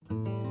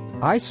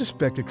I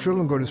suspect that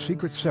children go to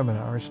secret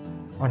seminars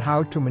on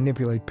how to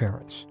manipulate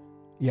parents.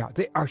 Yeah,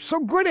 they are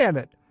so good at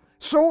it,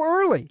 so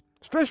early,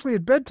 especially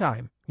at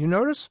bedtime. You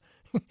notice?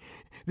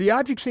 The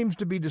object seems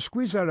to be to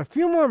squeeze out a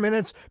few more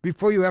minutes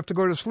before you have to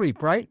go to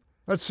sleep, right?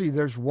 Let's see,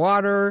 there's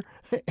water,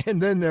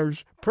 and then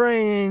there's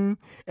praying,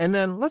 and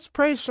then let's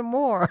pray some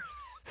more.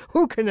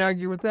 Who can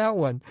argue with that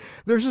one?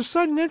 There's a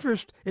sudden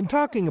interest in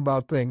talking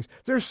about things.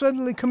 They're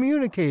suddenly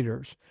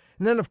communicators.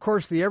 And then, of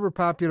course, the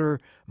ever-popular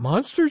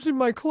monsters in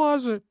my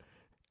closet.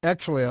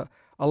 Actually,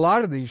 a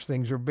lot of these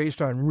things are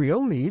based on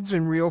real needs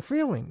and real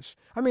feelings.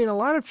 I mean, a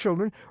lot of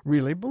children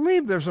really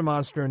believe there's a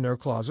monster in their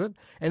closet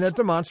and that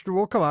the monster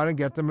will come out and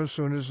get them as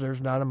soon as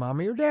there's not a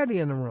mommy or daddy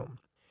in the room.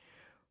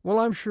 Well,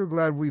 I'm sure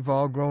glad we've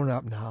all grown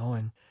up now,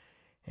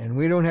 and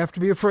we don't have to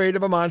be afraid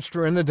of a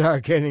monster in the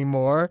dark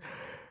anymore,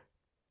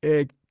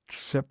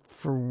 except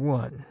for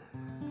one.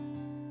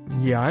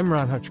 Yeah, I'm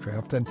Ron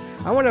Hutchcraft, and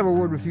I want to have a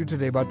word with you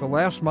today about the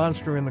last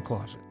monster in the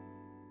closet.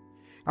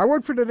 Our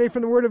word for today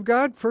from the Word of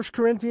God, 1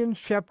 Corinthians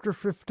chapter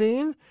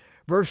 15,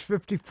 verse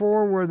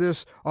 54, where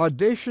this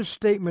audacious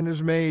statement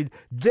is made,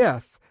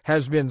 "Death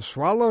has been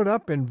swallowed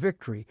up in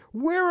victory."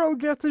 Where, O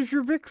death, is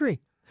your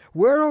victory?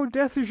 Where, O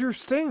death, is your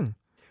sting?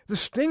 The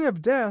sting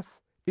of death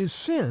is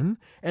sin,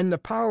 and the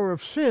power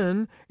of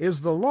sin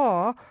is the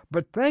law,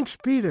 but thanks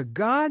be to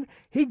God,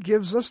 He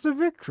gives us the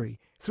victory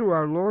through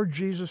our Lord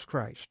Jesus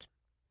Christ.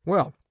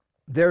 Well,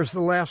 there's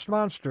the last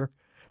monster,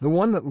 the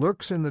one that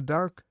lurks in the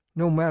dark,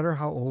 no matter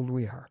how old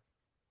we are.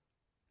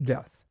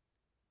 Death.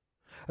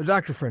 A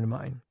doctor friend of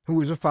mine,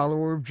 who is a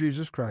follower of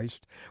Jesus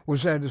Christ,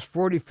 was at his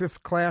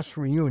 45th class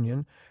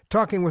reunion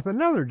talking with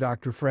another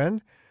doctor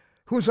friend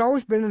who has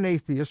always been an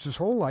atheist his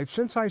whole life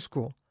since high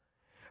school.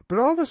 But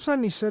all of a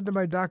sudden he said to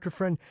my doctor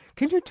friend,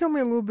 "Can you tell me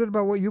a little bit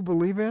about what you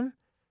believe in?"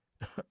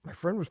 My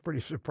friend was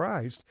pretty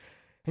surprised.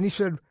 And he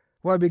said,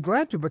 "Well, I'd be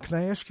glad to, but can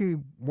I ask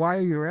you why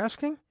you're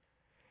asking?"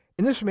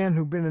 And this man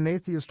who'd been an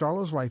atheist all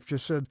his life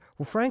just said,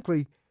 "Well,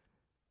 frankly,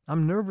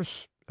 I'm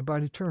nervous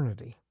about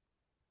eternity."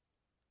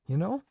 You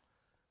know,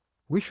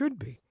 we should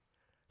be,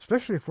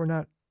 especially if we're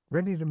not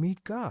ready to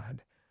meet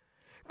God.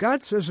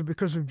 God says that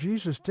because of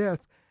Jesus'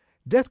 death,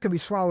 death can be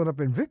swallowed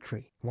up in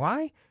victory.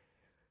 Why?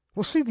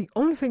 Well, see, the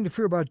only thing to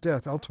fear about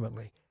death,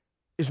 ultimately,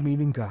 is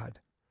meeting God.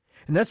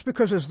 And that's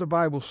because, as the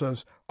Bible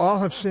says, all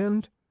have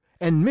sinned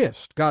and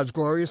missed God's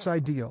glorious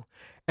ideal.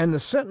 And the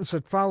sentence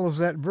that follows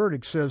that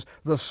verdict says,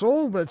 "The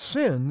soul that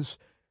sins,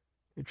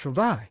 it shall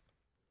die."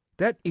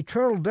 That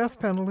eternal death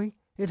penalty,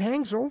 it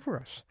hangs over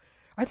us.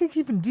 I think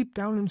even deep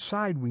down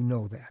inside we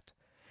know that.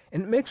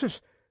 And it makes us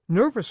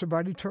nervous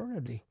about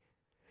eternity.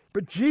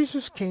 But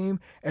Jesus came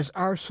as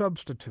our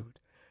substitute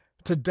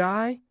to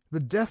die the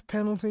death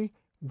penalty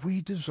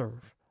we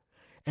deserve.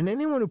 And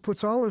anyone who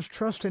puts all his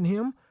trust in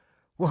Him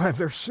will have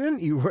their sin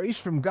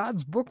erased from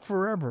God's book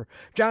forever.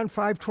 John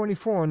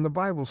 5:24 in the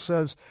Bible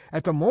says,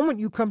 at the moment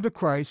you come to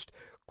Christ,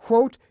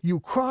 quote, you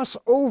cross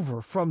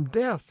over from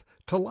death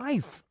to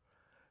life.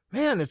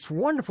 Man, it's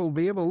wonderful to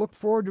be able to look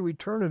forward to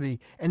eternity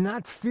and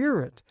not fear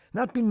it,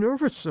 not be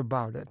nervous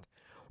about it.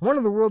 One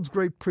of the world's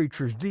great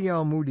preachers,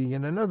 D.L. Moody,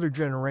 in another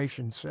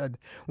generation said,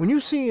 when you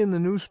see in the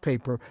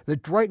newspaper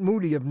that Dwight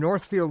Moody of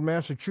Northfield,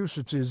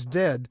 Massachusetts is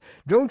dead,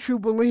 don't you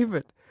believe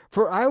it,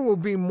 for I will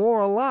be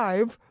more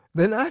alive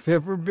than I've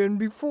ever been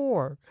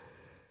before.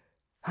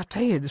 I'll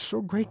tell you, it's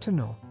so great to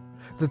know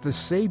that the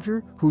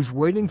Savior who's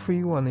waiting for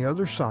you on the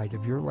other side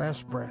of your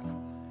last breath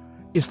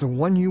is the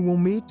one you will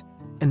meet,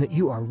 and that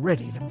you are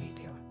ready to meet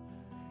Him.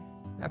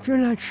 Now, if you're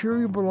not sure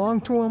you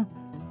belong to Him,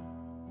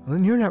 well,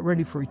 then you're not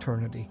ready for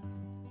eternity.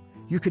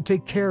 You could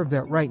take care of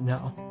that right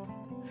now.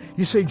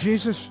 You say,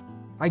 Jesus,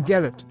 I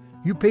get it.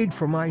 You paid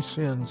for my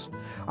sins.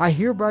 I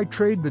hereby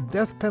trade the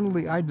death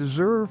penalty I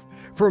deserve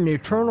for an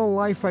eternal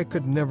life I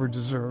could never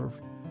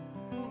deserve.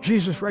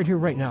 Jesus, right here,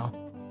 right now,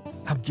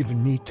 I'm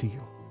giving me to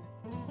you.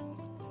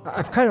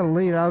 I've kind of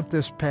laid out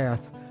this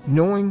path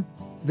knowing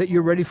that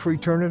you're ready for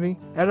eternity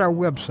at our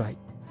website,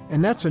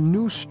 and that's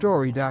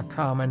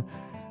anewstory.com, and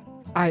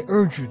I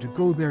urge you to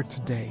go there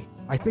today.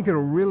 I think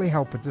it'll really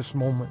help at this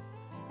moment.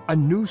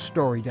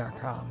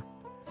 anewstory.com.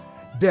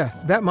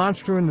 Death, that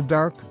monster in the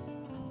dark,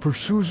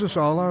 pursues us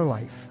all our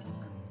life,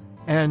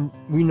 and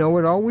we know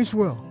it always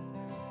will.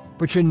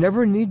 But you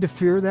never need to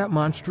fear that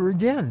monster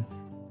again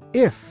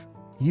if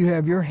you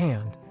have your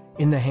hand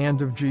in the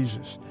hand of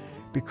Jesus,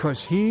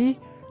 because He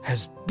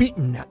has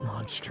beaten that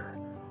monster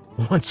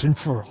once and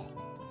for all.